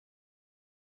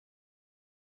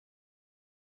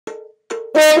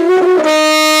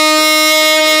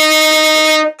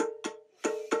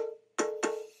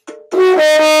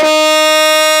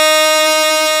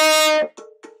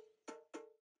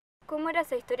era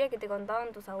esa historia que te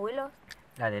contaban tus abuelos?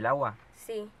 ¿La del agua?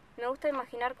 Sí, me gusta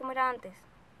imaginar cómo era antes.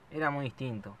 Era muy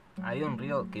distinto. Había un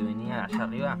río que venía allá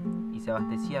arriba y se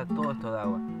abastecía todo esto de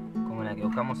agua, como la que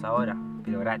buscamos ahora,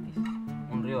 pero gratis.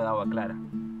 Un río de agua clara.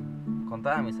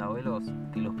 Contaban mis abuelos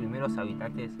que los primeros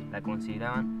habitantes la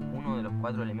consideraban uno de los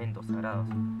 4 elementos sagrados.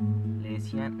 Le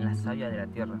decían la savia de la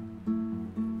tierra.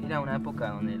 Era una época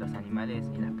donde los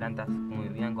animales y las plantas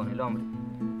convivían con el hombre.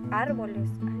 ¿Árboles?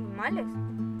 ¿Animales?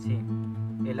 Sí,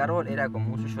 el árbol era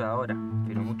como un suyo de ahora,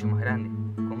 pero mucho más grande,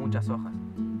 con muchas hojas.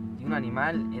 Y un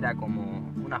animal era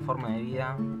como una forma de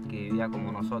vida que vivía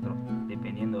como nosotros,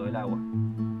 dependiendo del agua.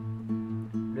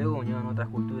 Luego unieron otras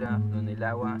culturas donde el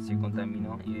agua se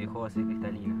contaminó y dejó de ser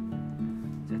cristalina.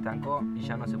 Se estancó y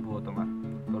ya no se pudo tomar,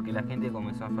 porque la gente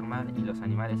comenzó a enfermar y los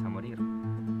animales a morir.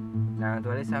 La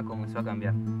naturaleza comenzó a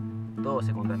cambiar, todo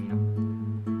se contaminó.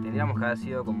 Tendríamos que haber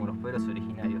sido como los pueblos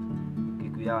originarios,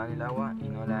 que cuidaban el agua y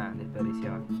no la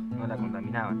desperdiciaban, no la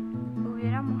contaminaban.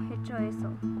 Hubiéramos hecho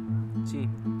eso. Sí,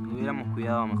 hubiéramos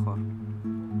cuidado mejor.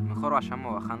 Mejor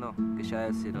vayamos bajando, que ya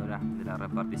debe ser hora de la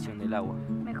repartición del agua.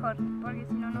 Mejor, porque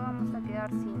si no, no vamos a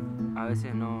quedar sin. A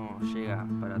veces no llega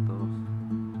para todos.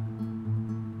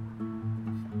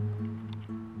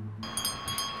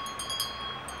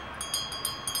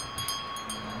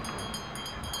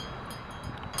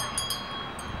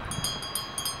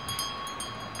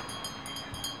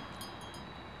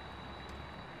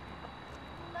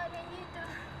 Dale,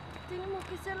 tenemos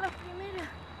que ser las primeras.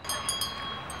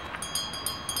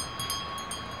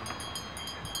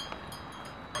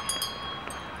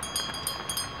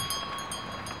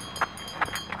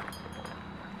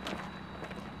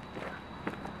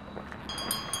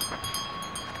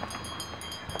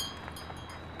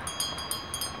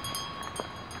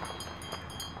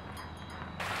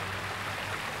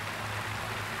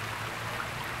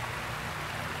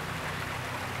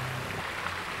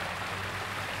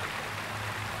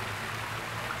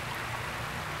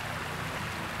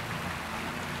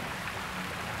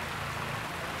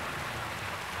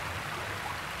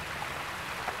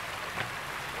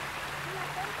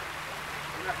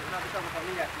 Una fiesta con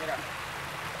familia, señora.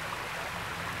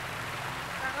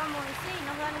 Hagamos y sí,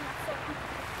 nos dan una sopa.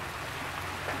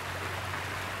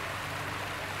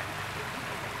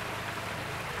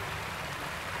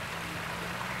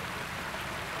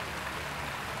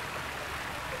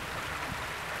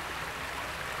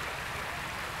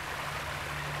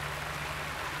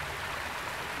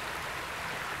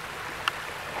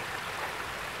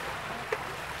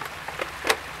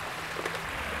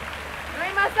 ¡No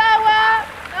hay más agua!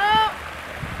 ¡No!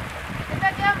 ¡Esta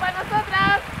quedan para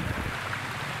nosotras!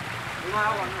 No hay más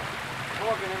agua, no.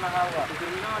 ¿Cómo que no hay más agua? Se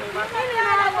terminó, no hay más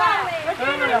agua. ¡No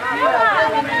hay más agua!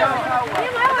 No hay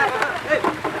más agua.